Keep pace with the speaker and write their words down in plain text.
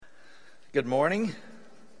Good morning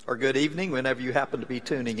or good evening whenever you happen to be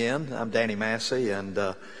tuning in. I'm Danny Massey, and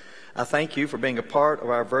I thank you for being a part of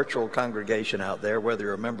our virtual congregation out there, whether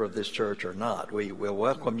you're a member of this church or not. We will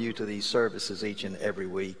welcome you to these services each and every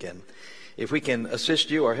week, and if we can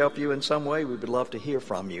assist you or help you in some way, we would love to hear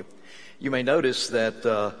from you. You may notice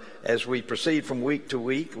that as we proceed from week to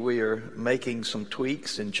week, we are making some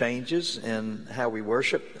tweaks and changes in how we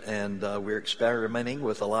worship, and we're experimenting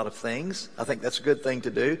with a lot of things. I think that's a good thing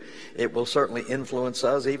to do. It will certainly influence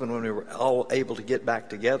us even when we're all able to get back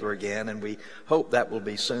together again, and we hope that will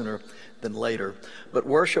be sooner than later. But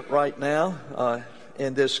worship right now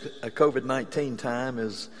in this COVID-19 time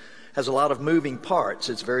has a lot of moving parts.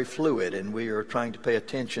 It's very fluid, and we are trying to pay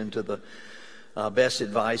attention to the best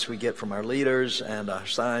advice we get from our leaders and our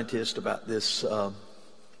scientists about this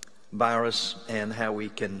virus and how we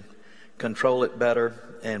can control it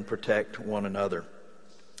better and protect one another.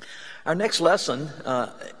 Our next lesson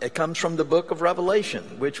it comes from the book of Revelation,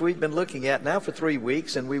 which we've been looking at now for 3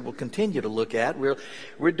 weeks, and we will continue to look at.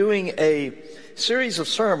 We're doing a series of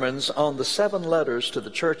sermons on the 7 letters to the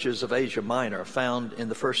churches of Asia Minor, found in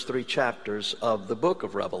the first 3 chapters of the book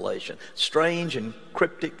of Revelation. Strange and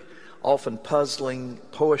cryptic, often puzzling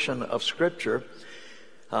portion of Scripture.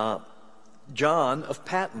 John of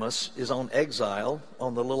Patmos is on exile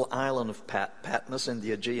on the little island of Patmos in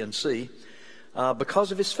the Aegean Sea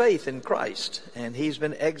because of his faith in Christ. And he's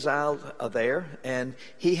been exiled there, and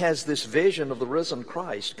he has this vision of the risen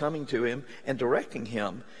Christ coming to him and directing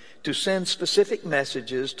him to send specific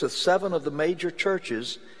messages to 7 of the major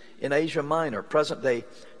churches in Asia Minor, present-day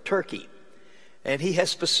Turkey. And he has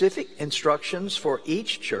specific instructions for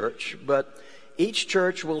each church, but each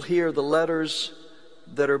church will hear the letters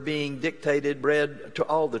that are being dictated, read to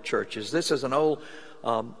all the churches. This is an old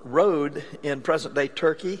road in present-day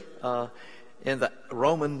Turkey, in the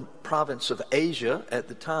Roman province of Asia at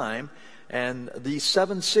the time. And these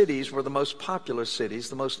 7 cities were the most popular cities,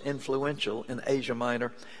 the most influential in Asia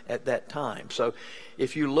Minor at that time. So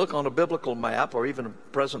if you look on a biblical map or even a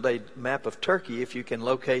present-day map of Turkey, if you can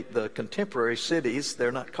locate the contemporary cities,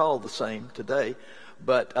 they're not called the same today,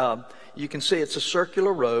 but you can see it's a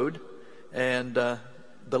circular road, and the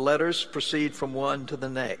letters proceed from one to the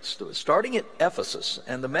next. Starting at Ephesus,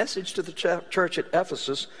 and the message to the church at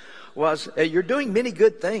Ephesus was, you're doing many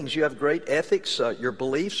good things. You have great ethics. Your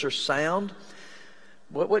beliefs are sound.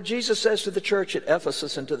 What Jesus says to the church at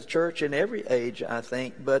Ephesus and to the church in every age, I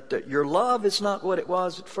think, but your love is not what it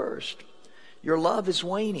was at first. Your love is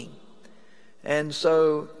waning. And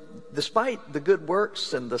so despite the good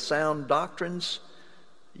works and the sound doctrines,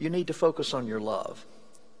 you need to focus on your love.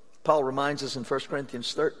 Paul reminds us in 1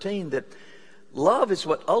 Corinthians 13 that love is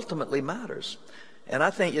what ultimately matters. And I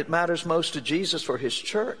think it matters most to Jesus for his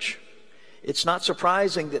church. It's not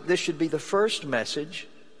surprising that this should be the first message,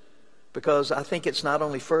 because I think it's not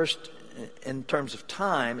only first in terms of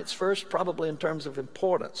time, it's first probably in terms of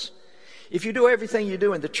importance. If you do everything you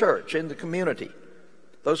do in the church, in the community,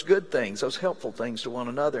 those good things, those helpful things to one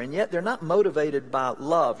another, and yet they're not motivated by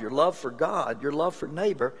love, your love for God, your love for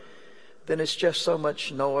neighbor, then it's just so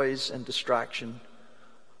much noise and distraction,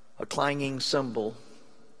 a clanging cymbal.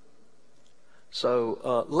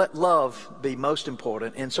 So let love be most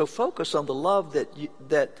important, and so focus on the love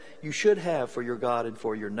that you should have for your God and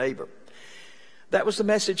for your neighbor. That was the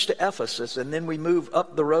message to Ephesus, and then we move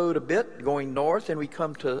up the road a bit, going north, and we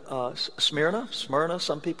come to Smyrna,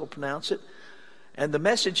 some people pronounce it. And the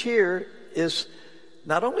message here is,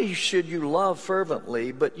 not only should you love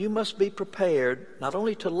fervently, but you must be prepared not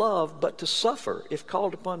only to love, but to suffer if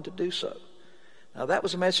called upon to do so. Now that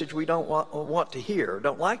was a message we don't want to hear,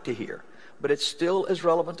 don't like to hear. But it's still as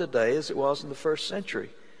relevant today as it was in the first century.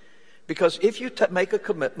 Because if you make a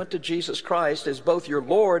commitment to Jesus Christ as both your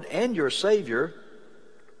Lord and your Savior,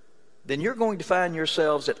 then you're going to find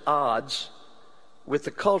yourselves at odds with the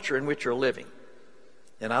culture in which you're living.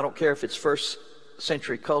 And I don't care if it's first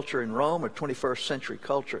century culture in Rome or 21st century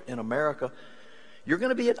culture in America, you're going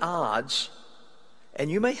to be at odds, and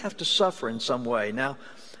you may have to suffer in some way. Now,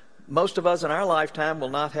 most of us in our lifetime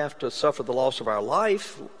will not have to suffer the loss of our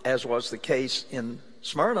life, as was the case in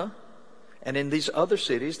Smyrna and in these other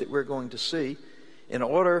cities that we're going to see. In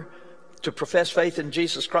order to profess faith in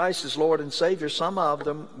Jesus Christ as Lord and Savior, some of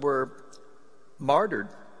them were martyred,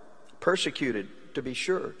 persecuted, to be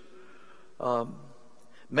sure.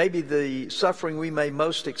 Maybe the suffering we may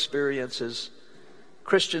most experience as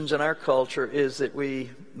Christians in our culture is that we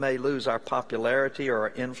may lose our popularity or our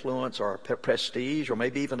influence or our prestige, or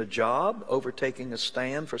maybe even a job over taking a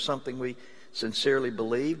stand for something we sincerely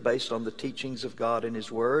believe based on the teachings of God in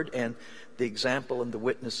His Word and the example and the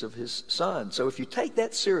witness of His Son. So if you take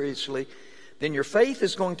that seriously, then your faith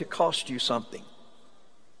is going to cost you something.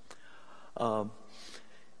 And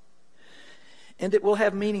it will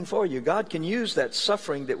have meaning for you. God can use that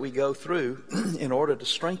suffering that we go through in order to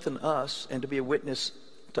strengthen us and to be a witness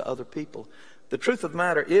to other people. The truth of the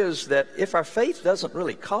matter is that if our faith doesn't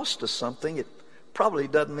really cost us something, it probably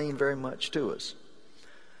doesn't mean very much to us.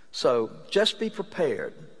 So just be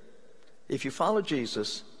prepared. If you follow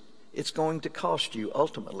Jesus, it's going to cost you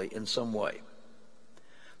ultimately in some way.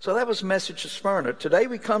 So that was the message of Smyrna. Today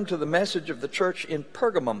we come to the message of the church in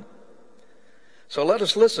Pergamum. So let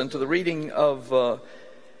us listen to the reading of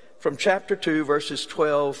from chapter 2, verses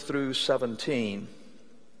 12 through 17.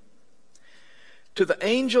 To the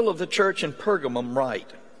angel of the church in Pergamum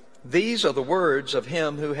write, these are the words of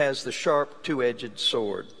him who has the sharp two-edged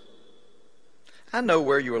sword. I know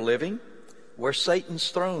where you are living, where Satan's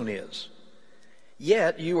throne is.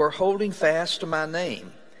 Yet you are holding fast to my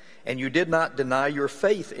name, and you did not deny your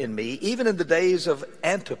faith in me, even in the days of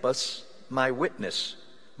Antipas, my witness,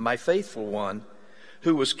 my faithful one,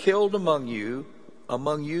 who was killed among you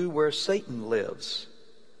where Satan lives.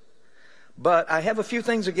 But I have a few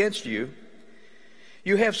things against you.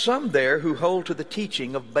 You have some there who hold to the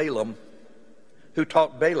teaching of Balaam, who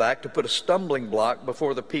taught Balak to put a stumbling block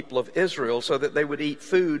before the people of Israel so that they would eat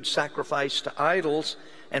food sacrificed to idols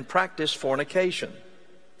and practice fornication,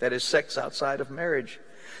 that is, sex outside of marriage.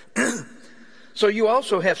 So you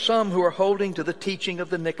also have some who are holding to the teaching of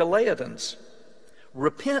the Nicolaitans.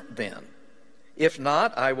 Repent then. If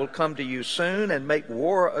not, I will come to you soon and make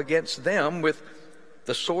war against them with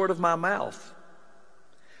the sword of my mouth.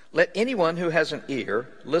 Let anyone who has an ear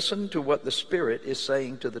listen to what the Spirit is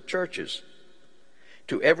saying to the churches.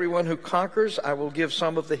 To everyone who conquers, I will give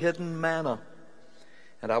some of the hidden manna,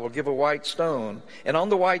 and I will give a white stone. And on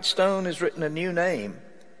the white stone is written a new name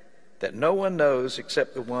that no one knows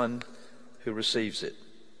except the one who receives it.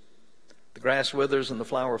 The grass withers and the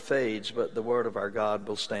flower fades, but the word of our God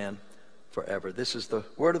will stand forever. This is the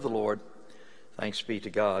word of the Lord. Thanks be to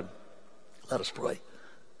God. Let us pray.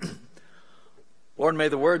 Lord, may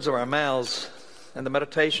the words of our mouths and the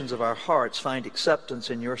meditations of our hearts find acceptance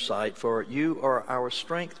in your sight, for you are our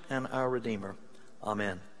strength and our Redeemer.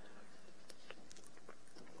 Amen.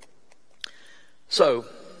 So,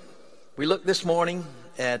 we look this morning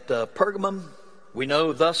at Pergamum. We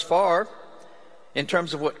know thus far, in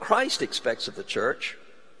terms of what Christ expects of the church,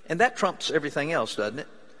 and that trumps everything else, doesn't it?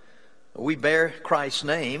 We bear Christ's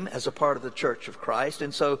name as a part of the church of Christ,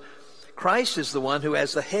 and so Christ is the one who,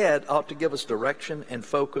 as the head, ought to give us direction and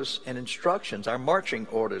focus and instructions, our marching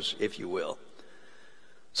orders, if you will.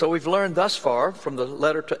 So we've learned thus far from the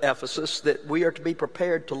letter to Ephesus that we are to be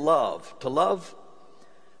prepared to love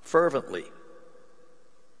fervently.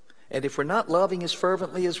 And if we're not loving as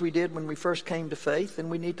fervently as we did when we first came to faith, then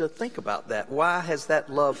we need to think about that. Why has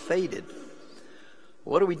that love faded?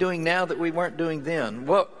 What are we doing now that we weren't doing then?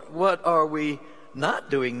 What are we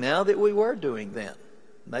not doing now that we were doing then?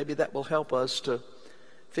 Maybe that will help us to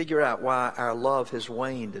figure out why our love has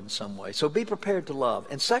waned in some way. So be prepared to love.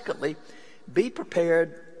 And secondly, be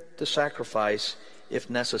prepared to sacrifice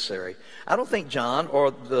if necessary. I don't think John,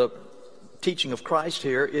 or the teaching of Christ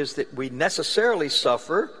here, is that we necessarily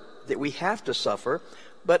suffer, that we have to suffer,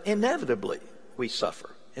 but inevitably we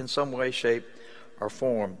suffer in some way, shape, or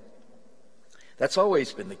form. That's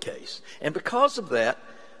always been the case. And because of that,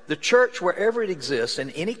 the church, wherever it exists,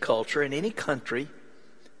 in any culture, in any country,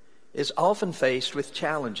 is often faced with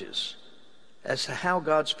challenges as to how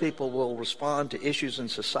God's people will respond to issues in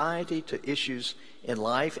society, to issues in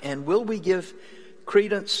life, and will we give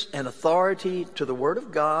credence and authority to the Word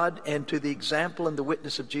of God and to the example and the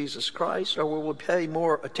witness of Jesus Christ, or will we pay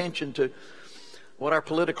more attention to what our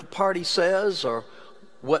political party says, or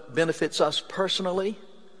what benefits us personally,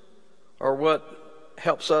 or what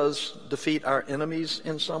helps us defeat our enemies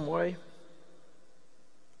in some way?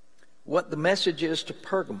 What the message is to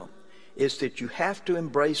Pergamum is that you have to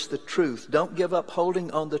embrace the truth. Don't give up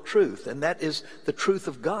holding on the truth, and that is the truth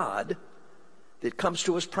of God that comes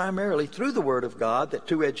to us primarily through the Word of God, that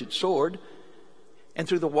two-edged sword, and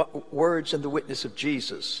through the words and the witness of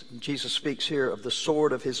Jesus. Jesus speaks here of the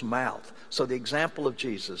sword of his mouth. So the example of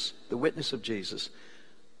Jesus, the witness of Jesus,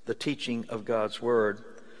 the teaching of God's Word,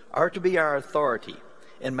 are to be our authority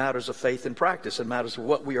in matters of faith and practice, in matters of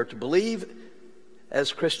what we are to believe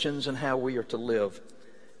as Christians and how we are to live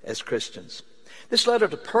as Christians. This letter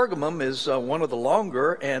to Pergamum is one of the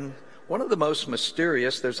longer and one of the most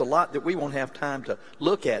mysterious. There's a lot that we won't have time to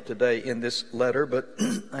look at today in this letter, but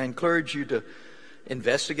I encourage you to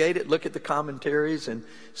investigate it, look at the commentaries, and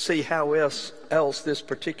see how else this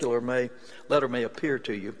particular letter may appear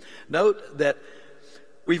to you. Note that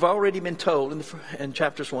We've already been told in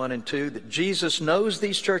chapters 1 and 2 that Jesus knows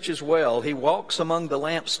these churches well. He walks among the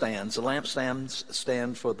lampstands. The lampstands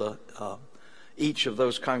stand for each of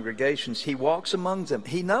those congregations. He walks among them.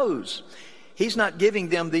 He knows. He's not giving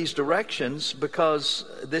them these directions because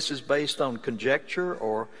this is based on conjecture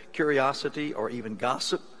or curiosity or even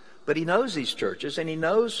gossip. But he knows these churches, and he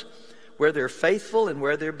knows where they're faithful and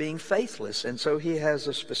where they're being faithless. And so he has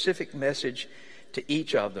a specific message to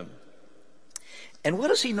each of them. And what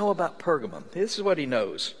does he know about Pergamum? This is what he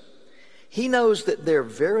knows. He knows that their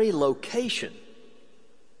very location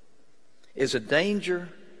is a danger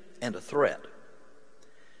and a threat.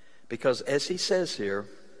 Because as he says here,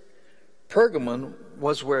 Pergamum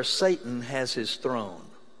was where Satan has his throne.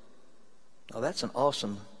 Now that's an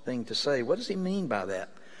awesome thing to say. What does he mean by that?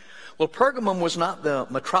 Well, Pergamum was not the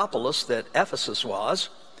metropolis that Ephesus was.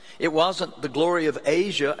 It wasn't the glory of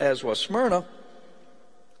Asia as was Smyrna.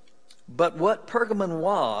 But what Pergamum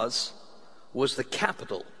was the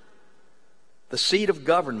capital, the seat of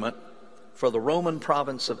government for the Roman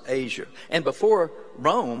province of Asia. And before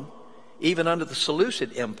Rome, even under the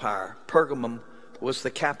Seleucid Empire, Pergamum was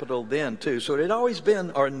the capital then too. So it had always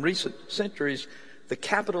been, or in recent centuries, the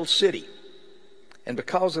capital city. And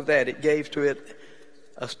because of that, it gave to it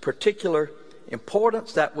a particular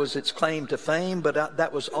importance. That was its claim to fame, but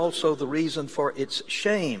that was also the reason for its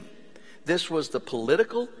shame. This was the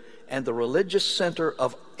political and the religious center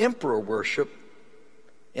of emperor worship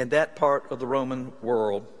in that part of the Roman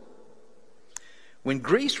world. When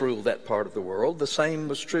Greece ruled that part of the world, the same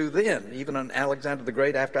was true then. Even on Alexander the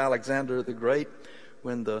Great, after Alexander the Great,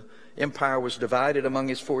 when the empire was divided among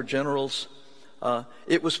his 4 generals,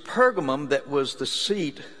 it was Pergamum that was the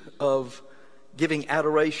seat of giving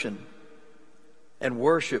adoration and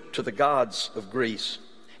worship to the gods of Greece.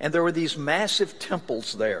 And there were these massive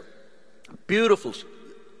temples there, beautiful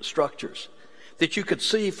structures that you could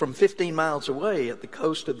see from 15 miles away at the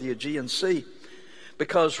coast of the Aegean Sea.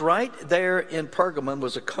 Because right there in Pergamum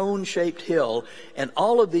was a cone-shaped hill, and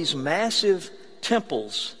all of these massive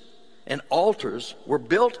temples and altars were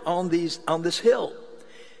built on this hill.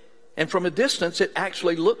 And from a distance, it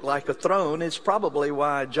actually looked like a throne. It's probably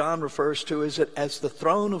why John refers to it as the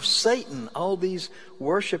throne of Satan, all these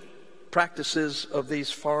worship practices of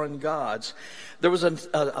these foreign gods. There was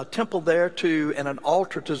a temple there too, and an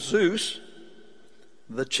altar to Zeus,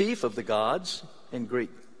 the chief of the gods in Greek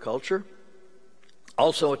culture.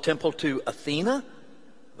 Also a temple to Athena,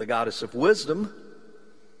 the goddess of wisdom.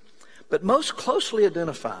 But most closely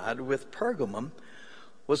identified with Pergamum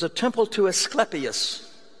was a temple to Asclepius.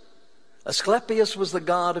 Asclepius was the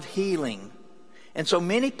god of healing. And so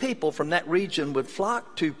many people from that region would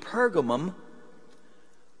flock to Pergamum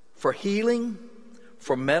for healing,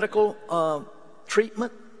 for medical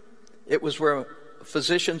treatment. It was where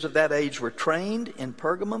physicians of that age were trained in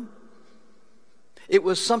Pergamum. It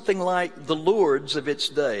was something like the Lourdes of its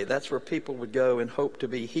day. That's where people would go and hope to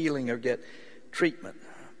be healing or get treatment.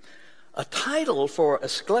 A title for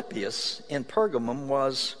Asclepius in Pergamum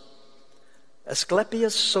was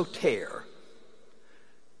Asclepius Soter,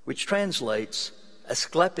 which translates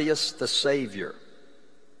Asclepius the Savior.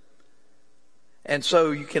 And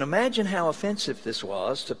so you can imagine how offensive this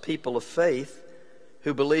was to people of faith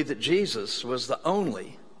who believed that Jesus was the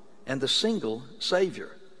only and the single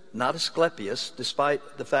Savior, not Asclepius,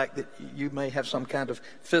 despite the fact that you may have some kind of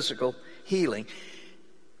physical healing.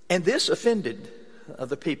 And this offended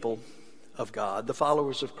the people of God, the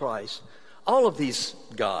followers of Christ. All of these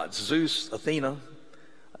gods, Zeus, Athena,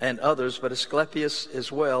 and others, but Asclepius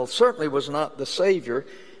as well, certainly was not the Savior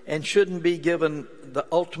and shouldn't be given the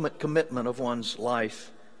ultimate commitment of one's life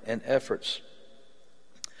and efforts.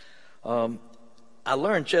 I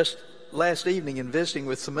learned just last evening in visiting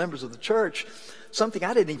with some members of the church something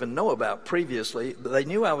I didn't even know about previously. They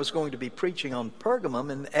knew I was going to be preaching on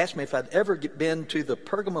Pergamum and asked me if I'd ever been to the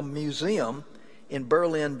Pergamum Museum in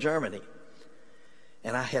Berlin, Germany.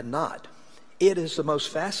 And I had not. It is the most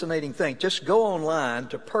fascinating thing. Just go online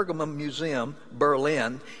to Pergamum Museum,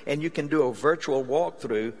 Berlin, and you can do a virtual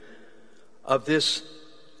walkthrough of this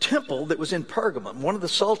temple that was in Pergamum. One of the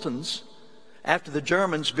sultans, after the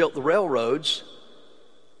Germans built the railroads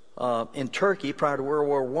in Turkey prior to World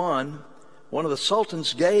War I, one of the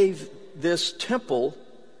sultans gave this temple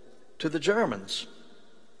to the Germans.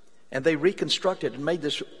 And they reconstructed and made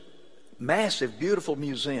this massive, beautiful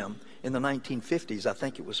museum in the 1950s, I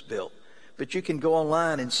think it was built. But you can go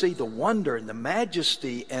online and see the wonder and the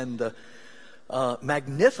majesty and the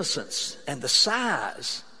magnificence and the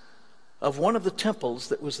size of one of the temples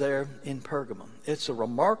that was there in Pergamum. It's a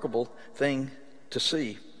remarkable thing to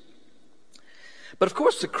see. But of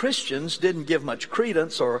course the Christians didn't give much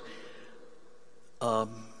credence or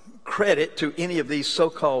credit to any of these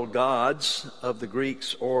so-called gods of the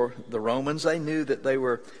Greeks or the Romans. They knew that they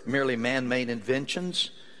were merely man-made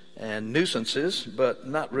inventions and nuisances, but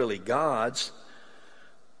not really gods.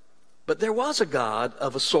 But there was a god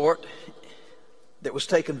of a sort that was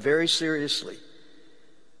taken very seriously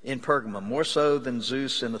in Pergamum, more so than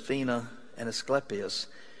Zeus and Athena and Asclepius,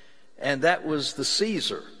 and that was the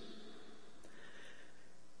Caesar.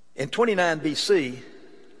 In 29 BC,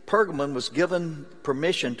 Pergamum was given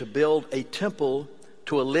permission to build a temple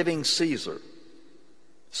to a living Caesar,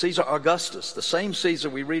 Caesar Augustus, the same Caesar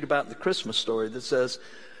we read about in the Christmas story that says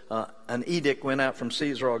an edict went out from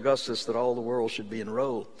Caesar Augustus that all the world should be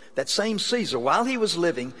enrolled. That same Caesar, while he was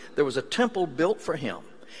living, there was a temple built for him.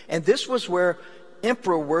 And this was where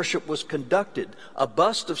emperor worship was conducted. A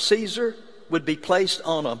bust of Caesar would be placed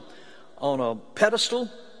on a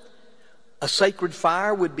pedestal. A sacred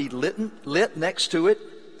fire would be lit next to it.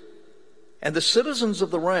 And the citizens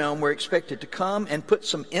of the realm were expected to come and put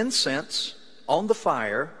some incense on the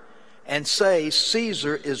fire and say,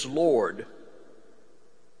 "Caesar is Lord."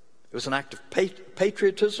 It was an act of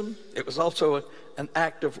patriotism. It was also an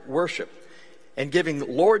act of worship and giving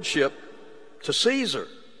lordship to Caesar,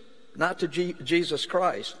 not to Jesus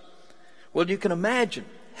Christ. Well, you can imagine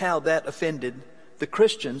how that offended the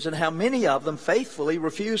Christians and how many of them faithfully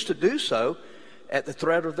refused to do so at the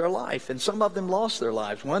threat of their life. And some of them lost their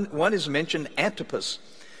lives. One is mentioned, Antipas,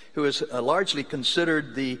 who is largely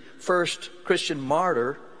considered the first Christian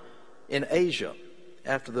martyr in Asia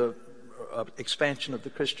after the expansion of the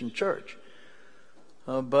Christian church.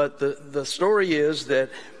 But the story is that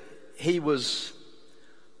he was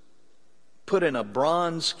put in a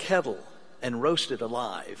bronze kettle and roasted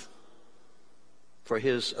alive for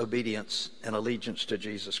his obedience and allegiance to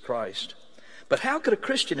Jesus Christ. But how could a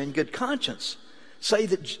Christian in good conscience say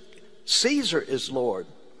that Caesar is Lord?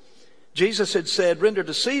 Jesus had said, "Render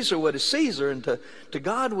to Caesar what is Caesar, and to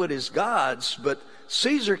God what is God's." But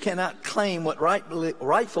Caesar cannot claim what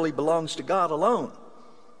rightfully belongs to God alone.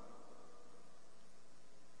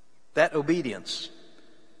 That obedience,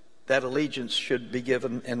 that allegiance should be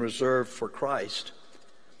given and reserved for Christ.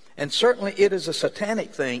 And certainly it is a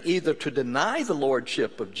satanic thing either to deny the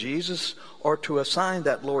lordship of Jesus or to assign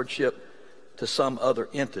that lordship to some other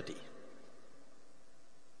entity,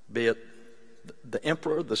 be it the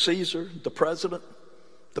emperor, the Caesar, the president,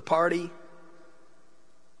 the party,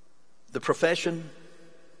 the profession,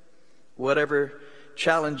 whatever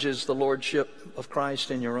challenges the lordship of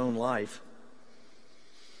Christ in your own life.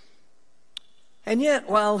 And yet,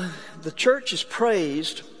 while the church is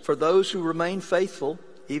praised for those who remain faithful,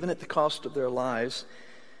 even at the cost of their lives,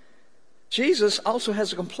 Jesus also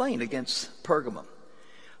has a complaint against Pergamum.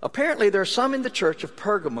 Apparently, there are some in the church of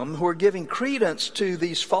Pergamum who are giving credence to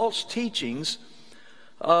these false teachings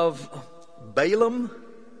of Balaam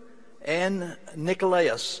and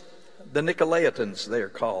Nicolaus. The Nicolaitans, they are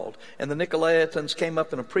called. And the Nicolaitans came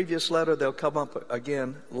up in a previous letter. They'll come up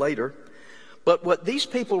again later. But what these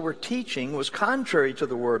people were teaching was contrary to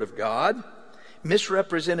the Word of God,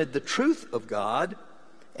 misrepresented the truth of God,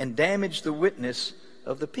 and damaged the witness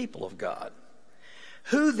of the people of God.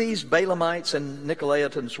 Who these Balaamites and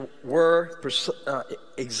Nicolaitans were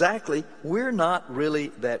exactly, we're not really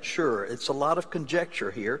that sure. It's a lot of conjecture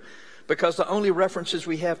here because the only references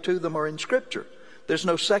we have to them are in Scripture. There's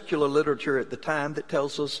no secular literature at the time that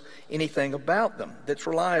tells us anything about them that's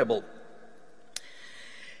reliable.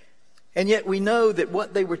 And yet we know that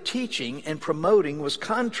what they were teaching and promoting was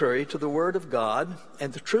contrary to the Word of God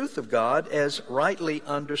and the truth of God as rightly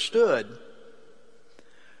understood.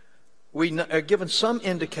 We are given some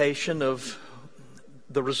indication of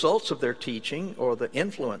the results of their teaching or the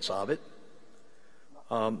influence of it.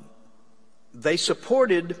 They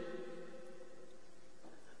supported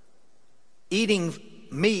eating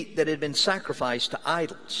meat that had been sacrificed to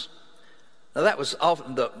idols. Now that was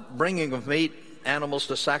often the bringing of meat, animals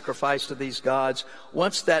to sacrifice to these gods.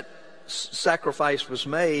 Once that sacrifice was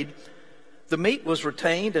made, the meat was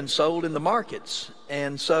retained and sold in the markets.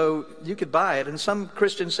 And so you could buy it. And some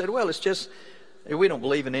Christians said, well, it's just, we don't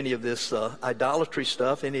believe in any of this idolatry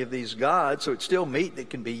stuff, any of these gods, so it's still meat that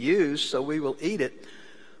can be used, so we will eat it.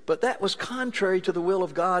 But that was contrary to the will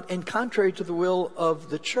of God and contrary to the will of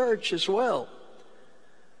the church as well.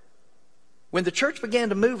 When the church began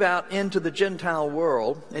to move out into the Gentile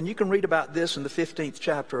world, and you can read about this in the 15th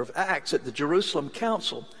chapter of Acts at the Jerusalem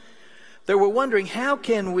Council, they were wondering, how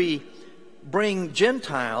can we bring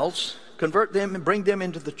Gentiles, convert them and bring them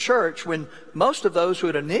into the church when most of those who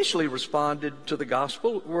had initially responded to the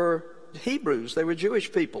gospel were Hebrews, they were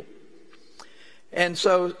Jewish people. And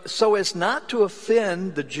so as not to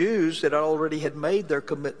offend the Jews that already had made their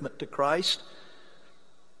commitment to Christ,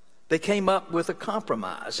 they came up with a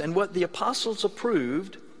compromise. And what the apostles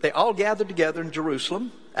approved, they all gathered together in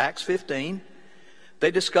Jerusalem, Acts 15. They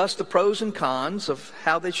discussed the pros and cons of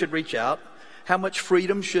how they should reach out, how much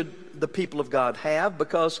freedom should the people of God have,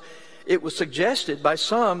 because it was suggested by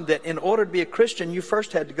some that in order to be a Christian, you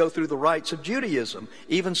first had to go through the rites of Judaism,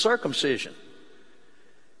 even circumcision.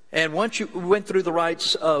 And once you went through the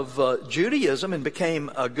rites of Judaism and became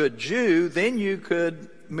a good Jew, then you could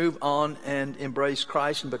move on and embrace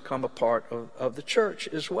Christ and become a part of the church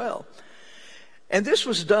as well. And this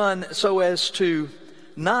was done so as to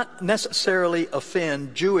not necessarily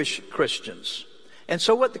offend Jewish Christians. And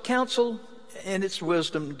so what the council in its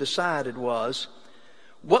wisdom decided was,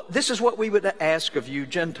 this is what we would ask of you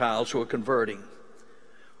Gentiles who are converting.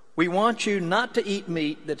 We want you not to eat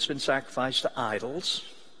meat that's been sacrificed to idols,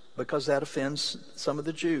 because that offends some of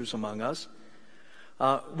the Jews among us.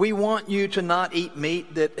 We want you to not eat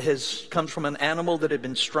meat that comes from an animal that had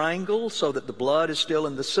been strangled, so that the blood is still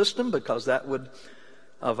in the system, because that would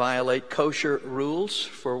violate kosher rules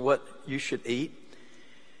for what you should eat.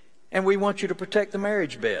 And we want you to protect the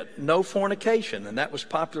marriage bed. No fornication. And that was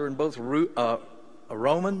popular in both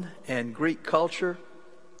Roman and Greek culture.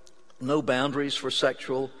 No boundaries for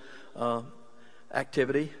sexual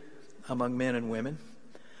activity among men and women.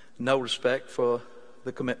 No respect for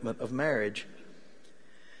the commitment of marriage.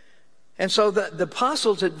 And so the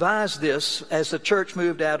apostles advised this as the church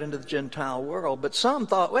moved out into the Gentile world. But some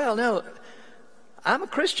thought, well, no, I'm a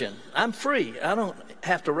Christian. I'm free. I don't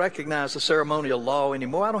have to recognize the ceremonial law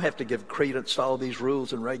anymore. I don't have to give credence to all these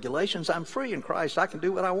rules and regulations. I'm free in Christ. I can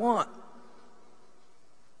do what I want.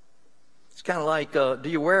 It's kind of like, do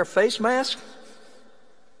you wear a face mask?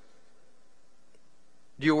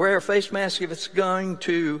 Do you wear a face mask if it's going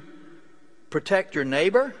to protect your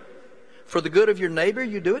neighbor? For the good of your neighbor,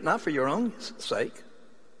 you do it, not for your own sake.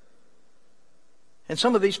 And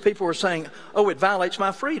some of these people were saying, oh, it violates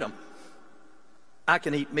my freedom. I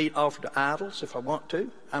can eat meat offered to idols if I want to.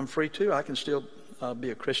 I'm free to. I can still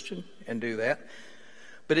be a Christian and do that.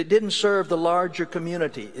 But it didn't serve the larger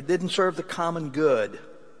community. It didn't serve the common good.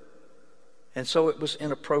 And so it was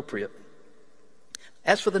inappropriate.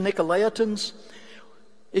 As for the Nicolaitans,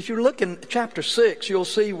 if you look in chapter 6, you'll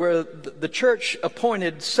see where the church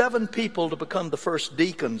appointed 7 people to become the first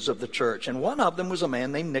deacons of the church. And one of them was a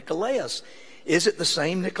man named Nicolaus. Is it the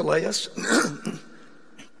same Nicolaus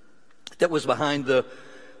that was behind the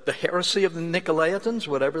heresy of the Nicolaitans,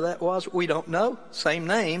 whatever that was? We don't know. Same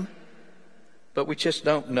name, but we just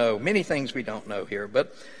don't know. Many things we don't know here.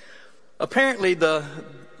 But apparently the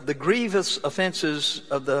grievous offenses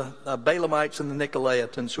of the Balaamites and the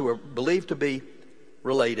Nicolaitans, who are believed to be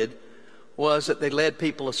related, was that they led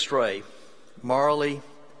people astray, morally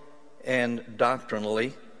and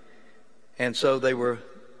doctrinally. And so they were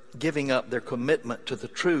giving up their commitment to the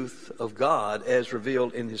truth of God as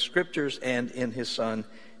revealed in His Scriptures and in His Son,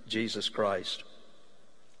 Jesus Christ.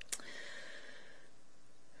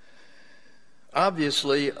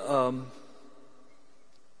 Obviously,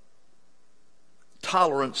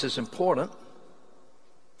 tolerance is important.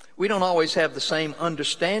 We don't always have the same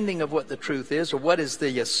understanding of what the truth is, or what is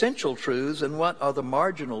the essential truths and what are the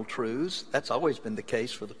marginal truths. That's always been the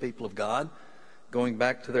case for the people of God, going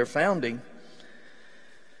back to their founding.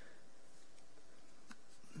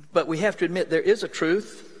 But we have to admit there is a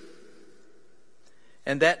truth,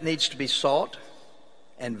 and that needs to be sought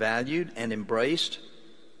and valued and embraced.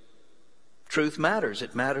 Truth matters.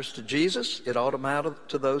 It matters to Jesus. It ought to matter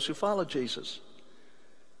to those who follow Jesus.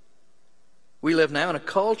 We live now in a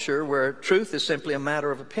culture where truth is simply a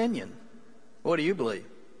matter of opinion. What do you believe?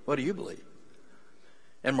 What do you believe?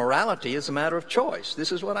 And morality is a matter of choice.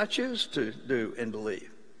 This is what I choose to do and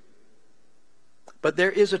believe. But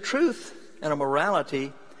there is a truth and a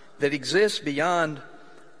morality that exists beyond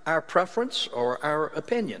our preference or our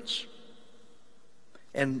opinions.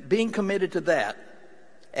 And being committed to that,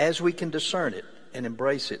 as we can discern it and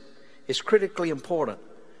embrace it, is critically important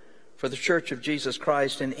for the Church of Jesus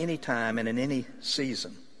Christ in any time and in any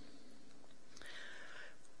season.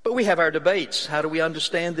 But we have our debates. How do we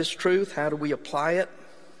understand this truth? How do we apply it?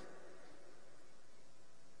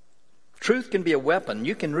 Truth can be a weapon.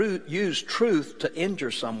 You can use truth to injure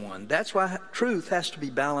someone. That's why truth has to be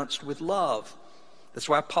balanced with love. That's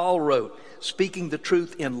why Paul wrote, speaking the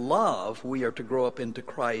truth in love, we are to grow up into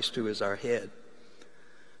Christ, who is our head.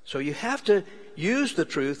 So you have to use the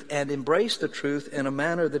truth and embrace the truth in a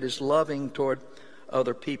manner that is loving toward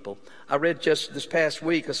other people. I read just this past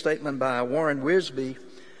week a statement by Warren Wiersbe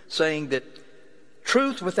saying that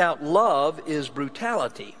truth without love is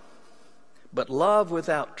brutality, but love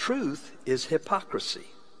without truth is hypocrisy.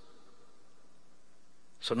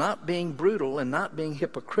 So not being brutal and not being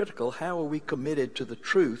hypocritical, how are we committed to the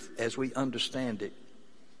truth as we understand it?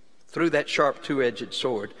 Through that sharp two-edged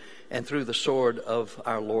sword and through the sword of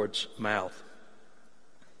our Lord's mouth.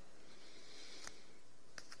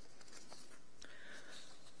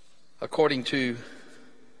 According to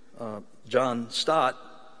John Stott,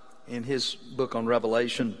 in his book on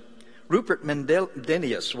Revelation, Rupert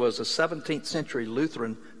Mendenius was a 17th century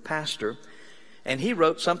Lutheran pastor, and he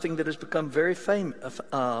wrote something that has become very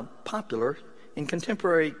popular in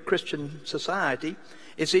contemporary Christian society.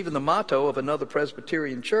 It's even the motto of another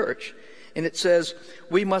Presbyterian church, and it says,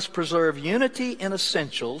 "We must preserve unity in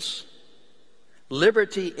essentials,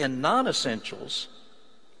 liberty in non-essentials,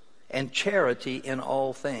 and charity in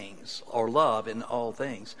all things," or love in all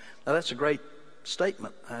things. Now that's a great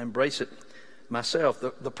statement. I embrace it myself.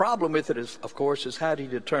 The problem with it is, of course, is how do you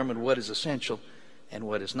determine what is essential and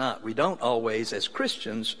what is not? We don't always, as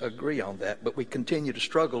Christians, agree on that, but we continue to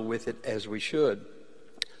struggle with it as we should.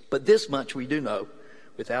 But this much we do know,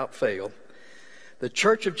 without fail. The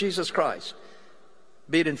Church of Jesus Christ,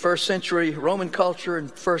 be it in first century Roman culture and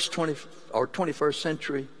 21st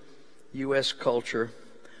century U.S. culture,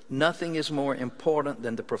 nothing is more important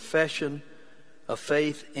than the profession of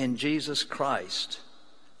faith in Jesus Christ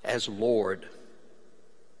as Lord.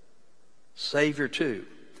 Savior too,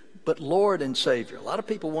 but Lord and Savior. A lot of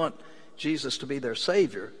people want Jesus to be their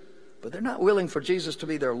Savior, but they're not willing for Jesus to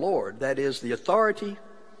be their Lord. That is, the authority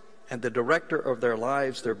and the director of their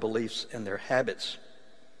lives, their beliefs, and their habits.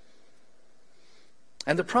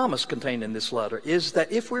 And the promise contained in this letter is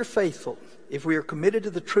that if we're faithful, if we are committed to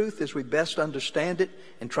the truth as we best understand it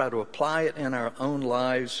and try to apply it in our own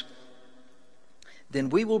lives, then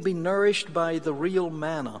we will be nourished by the real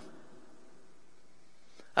manna.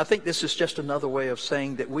 I think this is just another way of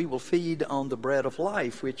saying that we will feed on the bread of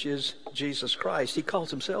life, which is Jesus Christ. He calls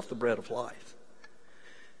himself the bread of life.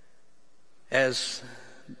 As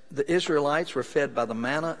the Israelites were fed by the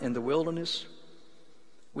manna in the wilderness,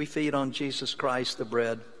 we feed on Jesus Christ, the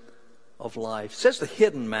bread of life. It says the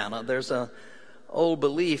hidden manna. There's an old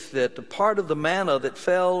belief that the part of the manna that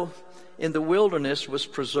fell in the wilderness was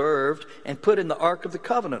preserved and put in the Ark of the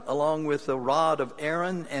Covenant, along with the rod of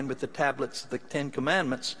Aaron and with the tablets of the Ten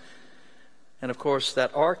Commandments. And of course,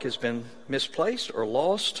 that ark has been misplaced or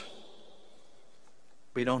lost.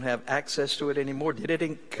 We don't have access to it anymore. Did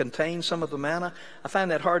it contain some of the manna? I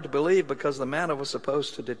find that hard to believe because the manna was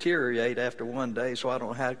supposed to deteriorate after one day, so I don't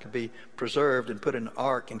know how it could be preserved and put in an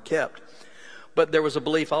ark and kept. But there was a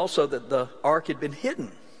belief also that the ark had been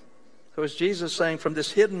hidden. So is Jesus saying, from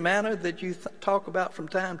this hidden manna that you talk about from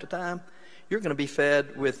time to time, you're going to be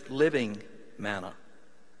fed with living manna,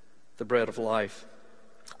 the bread of life.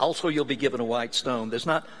 Also, you'll be given a white stone. There's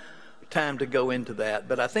not time to go into that,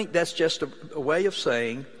 but I think that's just a way of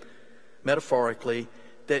saying, metaphorically,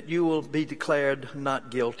 that you will be declared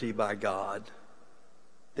not guilty by God,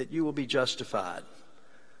 that you will be justified.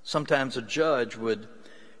 Sometimes a judge would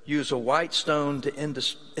use a white stone to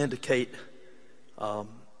indicate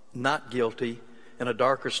not guilty, and a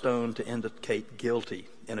darker stone to indicate guilty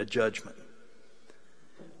in a judgment.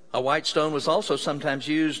 A white stone was also sometimes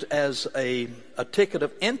used as a ticket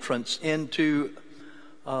of entrance into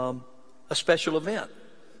a special event.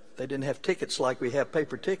 They didn't have tickets like we have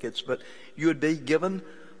paper tickets, but you would be given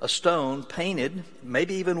a stone painted,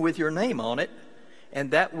 maybe even with your name on it,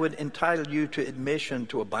 and that would entitle you to admission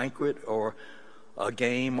to a banquet or a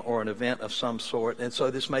game or an event of some sort. And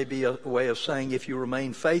so this may be a way of saying, if you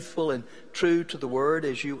remain faithful and true to the Word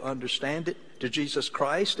as you understand it, to Jesus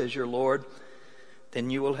Christ as your Lord, then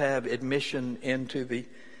you will have admission into the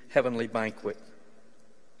heavenly banquet.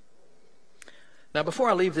 Now, before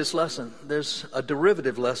I leave this lesson, there's a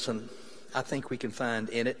derivative lesson I think we can find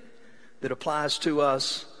in it that applies to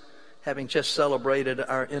us having just celebrated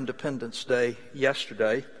our Independence Day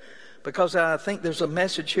yesterday, because I think there's a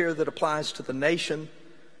message here that applies to the nation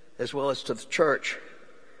as well as to the church,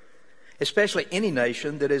 especially any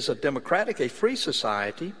nation that is a democratic, a free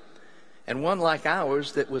society, and one like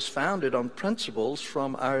ours that was founded on principles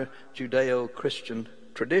from our Judeo-Christian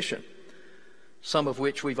tradition, some of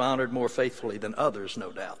which we've honored more faithfully than others,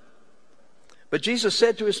 no doubt. But Jesus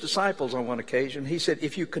said to his disciples on one occasion, he said,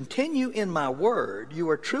 if you continue in my word, you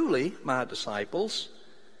are truly my disciples,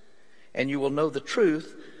 and you will know the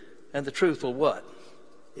truth, and the truth will what?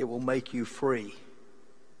 It will make you free.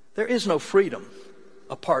 There is no freedom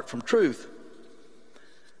apart from truth.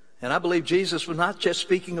 And I believe Jesus was not just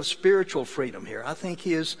speaking of spiritual freedom here. I think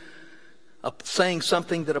he is saying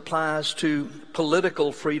something that applies to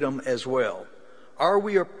political freedom as well. Are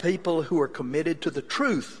we a people who are committed to the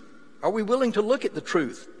truth? Are we willing to look at the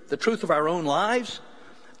truth of our own lives,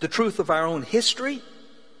 the truth of our own history,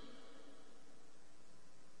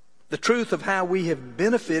 The truth of how we have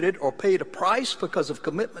benefited or paid a price because of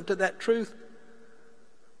commitment to that truth?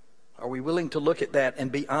 Are we willing to look at that and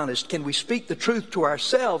be honest? Can we speak the truth to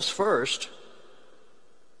ourselves first?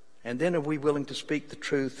 And then are we willing to speak the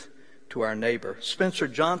truth to our neighbor? Spencer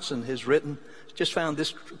Johnson has written, just found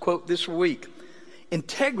this quote this week: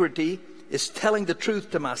 integrity is telling the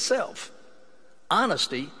truth to myself.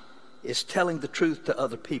 Honesty is telling the truth to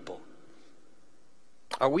other people.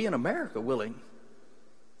 Are we in America willing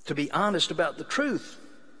to be honest about the truth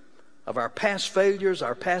of our past failures,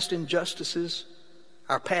 our past injustices,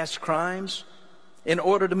 our past crimes, in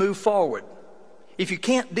order to move forward? If you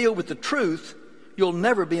can't deal with the truth, you'll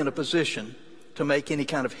never be in a position to make any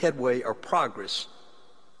kind of headway or progress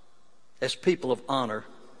as people of honor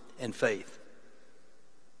and faith.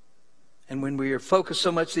 And when we are focused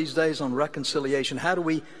so much these days on reconciliation, how do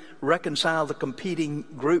we reconcile the competing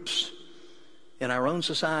groups in our own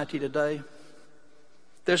society today?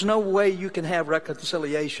 There's no way you can have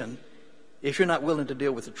reconciliation if you're not willing to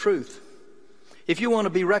deal with the truth. If you want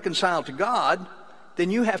to be reconciled to God,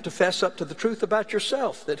 then you have to fess up to the truth about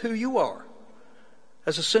yourself, that who you are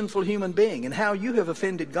as a sinful human being and how you have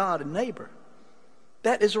offended God and neighbor.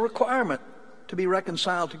 That is a requirement to be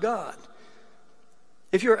reconciled to God.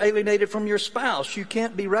 If you're alienated from your spouse, you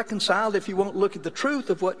can't be reconciled if you won't look at the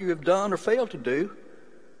truth of what you have done or failed to do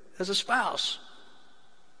as a spouse.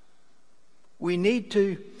 We need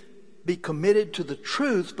to be committed to the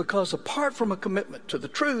truth, because apart from a commitment to the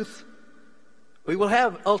truth, we will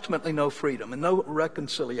have ultimately no freedom and no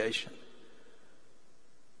reconciliation.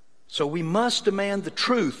 So we must demand the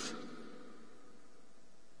truth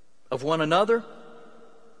of one another,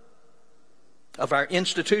 of our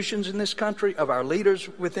institutions in this country, of our leaders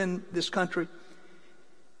within this country.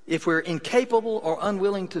 If we're incapable or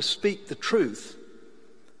unwilling to speak the truth,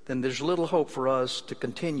 then there's little hope for us to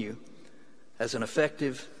continue as an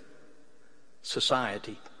effective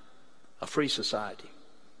society, a free society.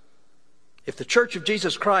 If the Church of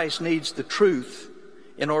Jesus Christ needs the truth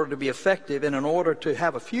in order to be effective and in order to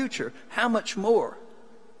have a future, how much more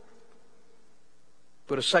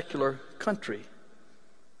would a secular country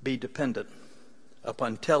be dependent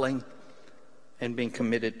upon telling and being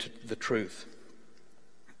committed to the truth?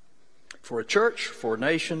 For a church, for a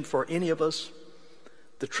nation, for any of us,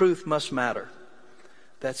 the truth must matter.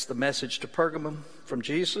 That's the message to Pergamum from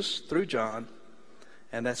Jesus through John,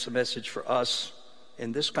 and that's the message for us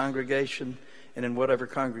in this congregation and in whatever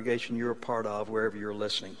congregation you're a part of, wherever you're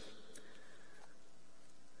listening.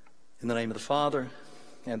 In the name of the Father,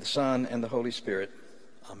 and the Son, and the Holy Spirit,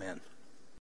 amen.